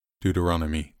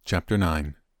Deuteronomy chapter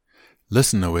 9.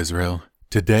 Listen, O Israel,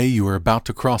 today you are about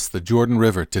to cross the Jordan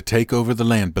River to take over the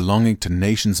land belonging to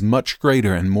nations much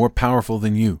greater and more powerful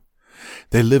than you.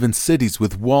 They live in cities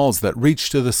with walls that reach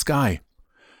to the sky.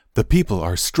 The people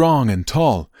are strong and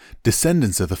tall,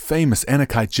 descendants of the famous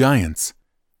Anakite giants.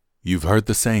 You've heard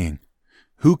the saying,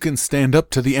 "Who can stand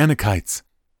up to the Anakites?"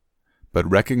 But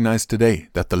recognize today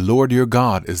that the Lord your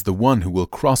God is the one who will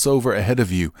cross over ahead of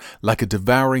you like a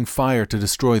devouring fire to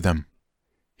destroy them.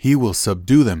 He will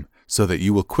subdue them so that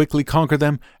you will quickly conquer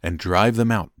them and drive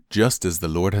them out, just as the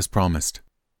Lord has promised.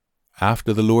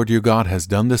 After the Lord your God has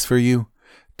done this for you,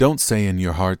 don't say in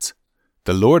your hearts,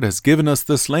 "The Lord has given us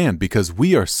this land because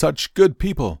we are such good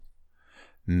people."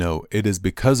 No, it is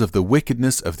because of the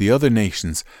wickedness of the other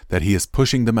nations that He is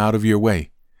pushing them out of your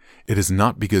way. It is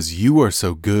not because you are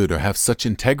so good or have such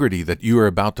integrity that you are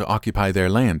about to occupy their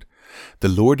land. The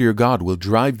Lord your God will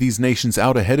drive these nations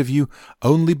out ahead of you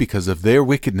only because of their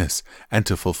wickedness and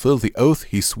to fulfill the oath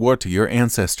He swore to your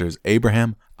ancestors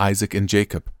Abraham, Isaac, and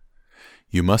Jacob.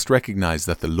 You must recognize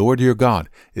that the Lord your God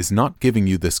is not giving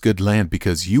you this good land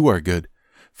because you are good,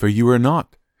 for you are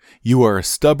not. You are a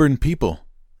stubborn people.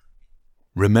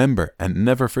 Remember and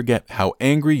never forget how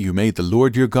angry you made the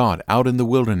Lord your God out in the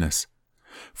wilderness.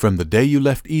 From the day you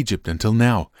left Egypt until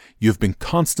now, you have been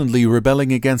constantly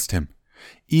rebelling against Him.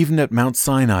 Even at Mount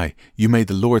Sinai, you made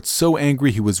the Lord so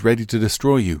angry He was ready to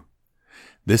destroy you.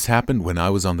 This happened when I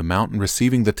was on the mountain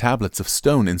receiving the tablets of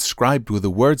stone inscribed with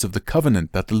the words of the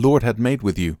covenant that the Lord had made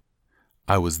with you.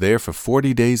 I was there for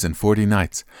 40 days and 40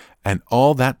 nights, and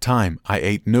all that time I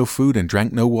ate no food and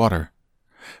drank no water.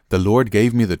 The Lord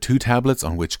gave me the 2 tablets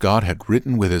on which God had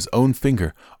written with His own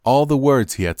finger all the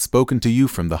words He had spoken to you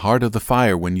from the heart of the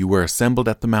fire when you were assembled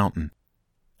at the mountain.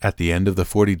 At the end of the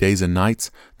 40 days and nights,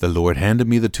 the Lord handed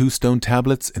me the 2 stone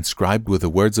tablets inscribed with the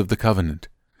words of the covenant.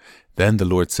 Then the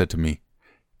Lord said to me,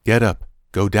 "Get up,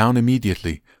 go down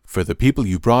immediately, for the people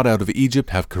you brought out of Egypt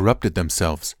have corrupted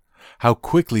themselves. How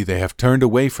quickly they have turned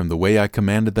away from the way I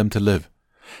commanded them to live.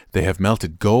 They have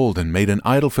melted gold and made an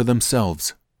idol for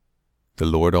themselves." The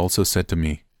Lord also said to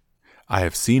me, "I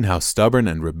have seen how stubborn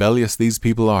and rebellious these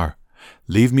people are.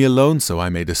 Leave me alone so I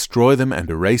may destroy them and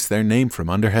erase their name from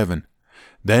under heaven.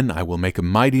 Then I will make a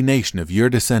mighty nation of your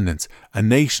descendants, a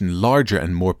nation larger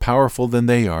and more powerful than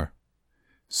they are."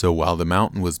 So while the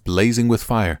mountain was blazing with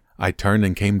fire, I turned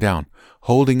and came down,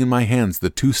 holding in my hands the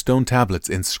 2 stone tablets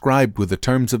inscribed with the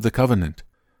terms of the covenant.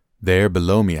 There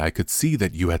below me I could see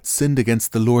that you had sinned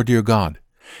against the Lord your God.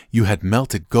 You had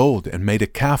melted gold and made a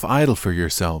calf idol for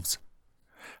yourselves.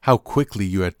 How quickly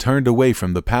you had turned away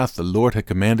from the path the Lord had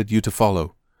commanded you to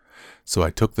follow. So I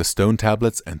took the stone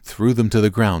tablets and threw them to the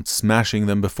ground, smashing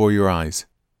them before your eyes.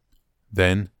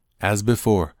 Then, as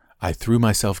before, I threw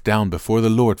myself down before the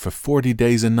Lord for 40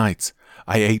 days and nights.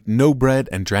 I ate no bread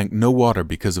and drank no water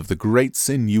because of the great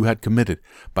sin you had committed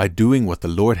by doing what the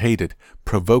Lord hated,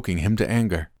 provoking Him to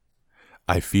anger.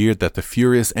 I feared that the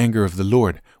furious anger of the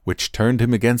Lord, which turned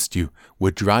Him against you,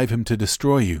 would drive Him to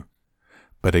destroy you.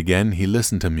 But again He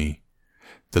listened to me.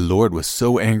 The Lord was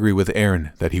so angry with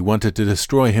Aaron that He wanted to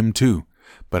destroy him too,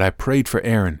 but I prayed for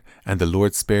Aaron, and the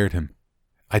Lord spared him.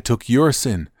 I took your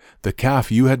sin, the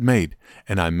calf you had made,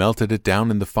 and I melted it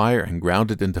down in the fire and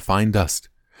ground it into fine dust.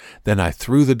 Then I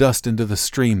threw the dust into the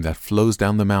stream that flows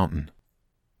down the mountain.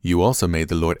 You also made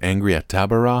the Lord angry at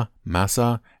Taberah,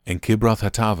 Massah, and Kibroth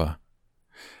Hattaavah.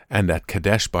 And at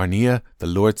Kadesh Barnea the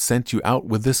Lord sent you out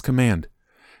with this command,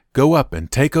 "Go up and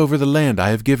take over the land I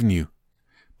have given you."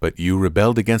 But you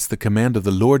rebelled against the command of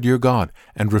the Lord your God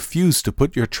and refused to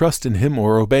put your trust in Him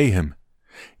or obey Him.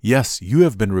 Yes, you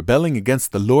have been rebelling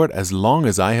against the Lord as long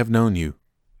as I have known you.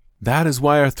 That is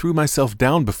why I threw myself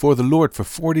down before the Lord for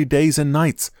 40 days and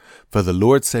nights, for the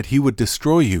Lord said He would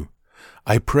destroy you.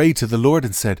 I prayed to the Lord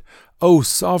and said, "O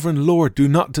sovereign Lord, do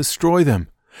not destroy them.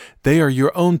 They are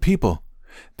your own people.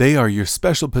 They are your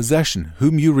special possession,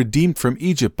 whom you redeemed from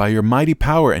Egypt by your mighty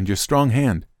power and your strong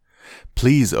hand.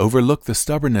 Please overlook the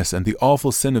stubbornness and the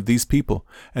awful sin of these people,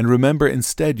 and remember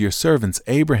instead your servants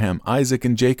Abraham, Isaac,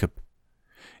 and Jacob.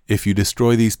 If you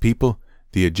destroy these people,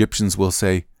 the Egyptians will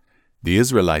say, 'The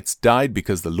Israelites died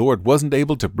because the Lord wasn't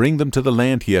able to bring them to the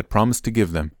land He had promised to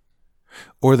give them.'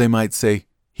 Or they might say,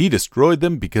 'He destroyed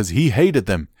them because He hated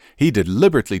them. He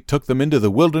deliberately took them into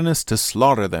the wilderness to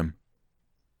slaughter them.'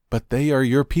 But they are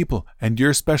your people and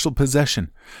your special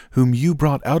possession, whom you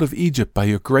brought out of Egypt by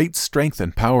your great strength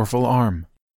and powerful arm.